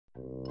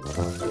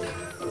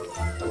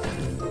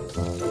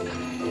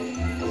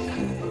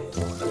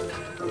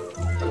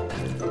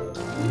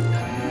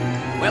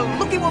Well,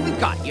 looky what we've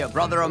got here,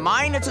 brother of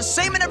mine. It's the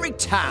same in every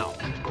town.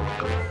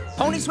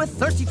 Ponies with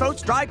thirsty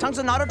throats, dry tongues,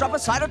 and not a drop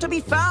of cider to be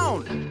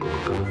found.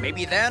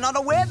 Maybe they're not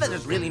aware that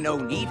there's really no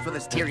need for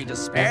this teary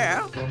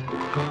despair.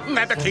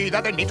 And the key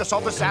that they need to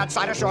solve the sad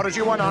cider shortage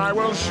you and I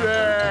will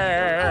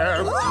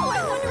share.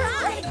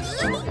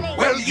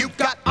 Well, you've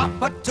got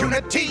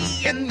opportunity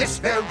in this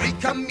very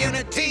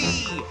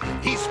community.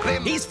 He's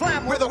Flim. He's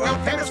Flam. We're the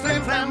world-famous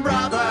Flim Flam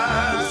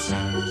brothers.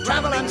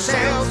 Travel and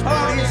sales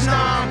ponies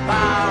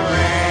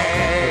non-parade.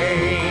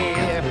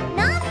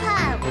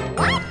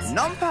 What?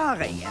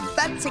 Non-parade, and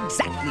that's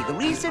exactly the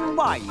reason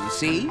why, you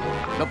see.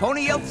 The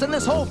pony elves in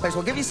this whole place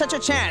will give you such a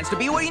chance to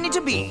be where you need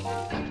to be.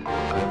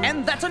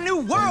 And that's a new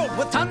world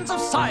with tons of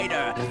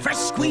cider, fresh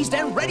squeezed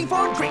and ready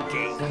for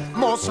drinking.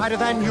 More cider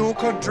than you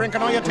could drink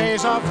in all your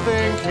days of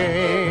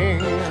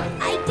thinking.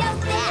 I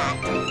doubt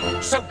that.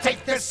 So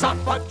take this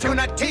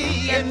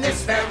opportunity in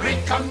this very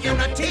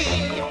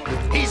community.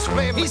 He's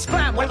Flim. He's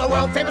Flam. We're the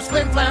world-famous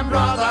Flim Flam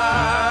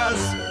brothers.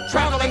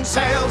 Traveling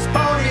sales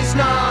ponies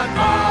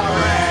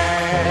non-parade.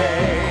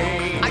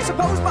 I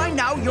suppose by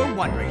now you're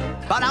wondering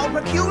about our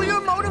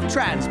peculiar mode of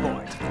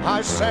transport.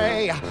 I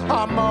say,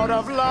 a mode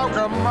of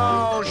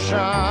locomotion.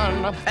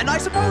 And I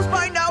suppose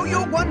by now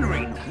you're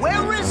wondering,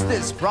 where is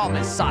this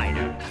promised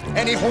cider?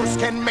 Any horse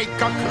can make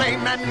a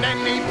claim, and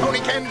any pony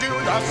can do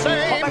the But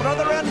same. my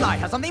brother and I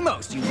have something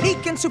most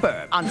unique and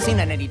superb, unseen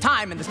at any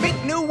time in this big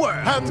new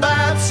world. And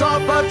that's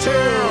opportunity.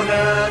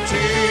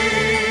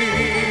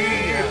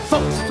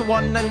 Folks, the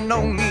one and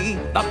only,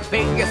 the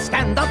biggest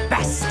and the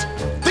best.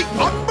 The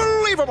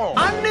unbelievable.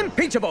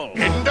 Unimpeachable.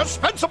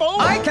 Indispensable.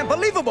 I can't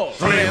believable.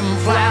 Flim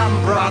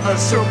Flam Brothers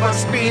Super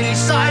Speedy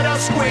Cider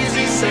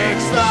Squeezy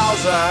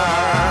 6000.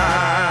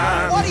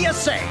 What do you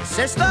say,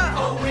 sister?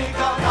 Oh, we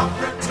got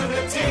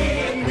opportunity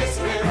in this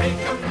very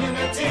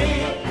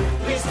community.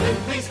 Please, Flim,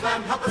 please,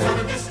 Flam, help us out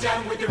of this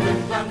jam with your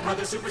Flim Flam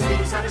Brothers Super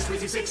Speedy Cider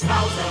Squeezy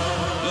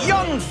 6000.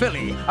 Young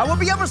filly, I would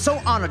be ever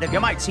so honored if you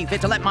might see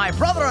fit to let my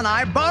brother and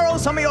I borrow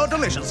some of your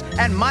delicious,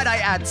 and might I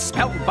add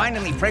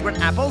spellbindingly fragrant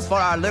apples for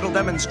our little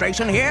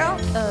demonstration here?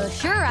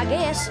 Sure, I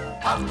guess.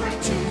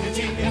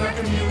 Opportunity in our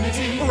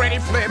community. Ready,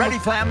 Flim? Ready,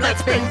 Flam,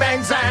 let's bing,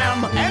 bang,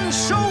 zam, and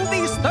show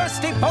these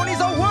thirsty ponies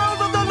a world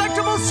of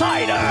delectable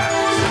cider.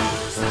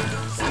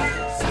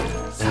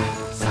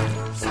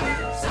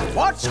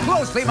 Watch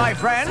closely, my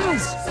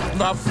friends.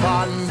 The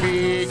fun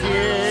begins.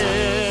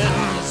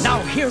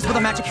 Now, here's where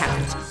the magic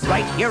happens.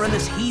 Right here in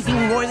this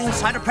heaving, roiling,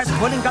 cider-pressed,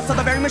 boiling guts of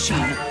the very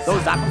machine.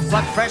 Those apples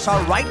plucked fresh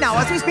are right now,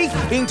 as we speak,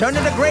 being turned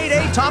into grade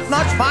A,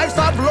 top-notch,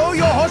 5-star, blow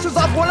your horses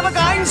up,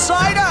 one-of-a-kind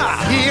cider.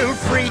 Feel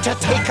free to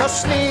take a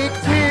sneak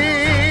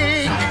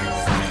peek.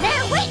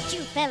 Now wait,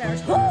 you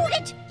fellers, hold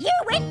it! You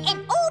went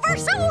and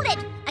oversold it!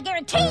 I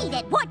guarantee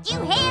that what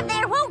you have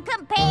there won't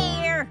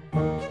compare.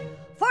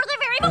 For the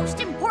very most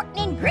important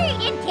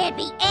ingredient can't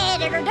be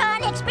added or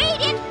done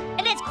expedient,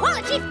 and it's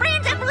quality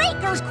friends of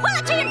Lakers,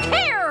 quality and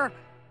care.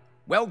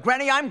 Well,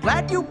 Granny, I'm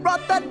glad you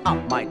brought that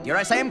up, my dear.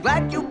 I say I'm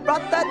glad you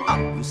brought that up.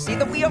 You see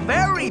that we are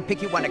very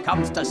picky when it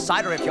comes to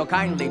cider, if you'll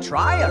kindly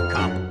try a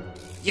cup.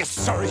 Yes,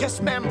 sir, yes,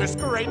 ma'am, this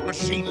great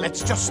machine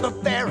lets just the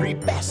very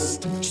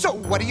best. So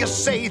what do you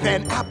say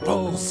then,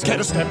 apples? Get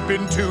a step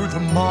into the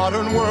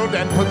modern world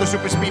and put the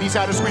Super Speedy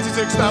Cider Squeezy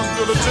 6000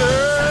 to the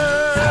test.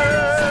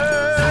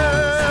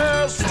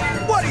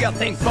 What do you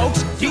think,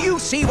 folks? Do you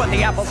see what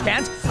the apples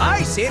can't?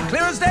 I see it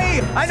clear as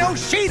day. I know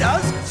she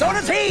does. So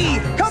does he.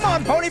 Come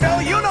on,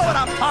 Ponyville, you know what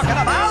I'm talking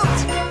about.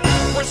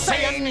 We're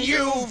saying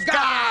you've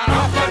got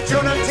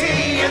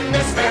opportunity in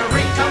this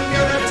very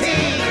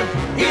community.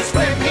 He's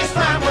Flim, he's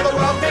Flam, we're the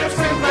world famous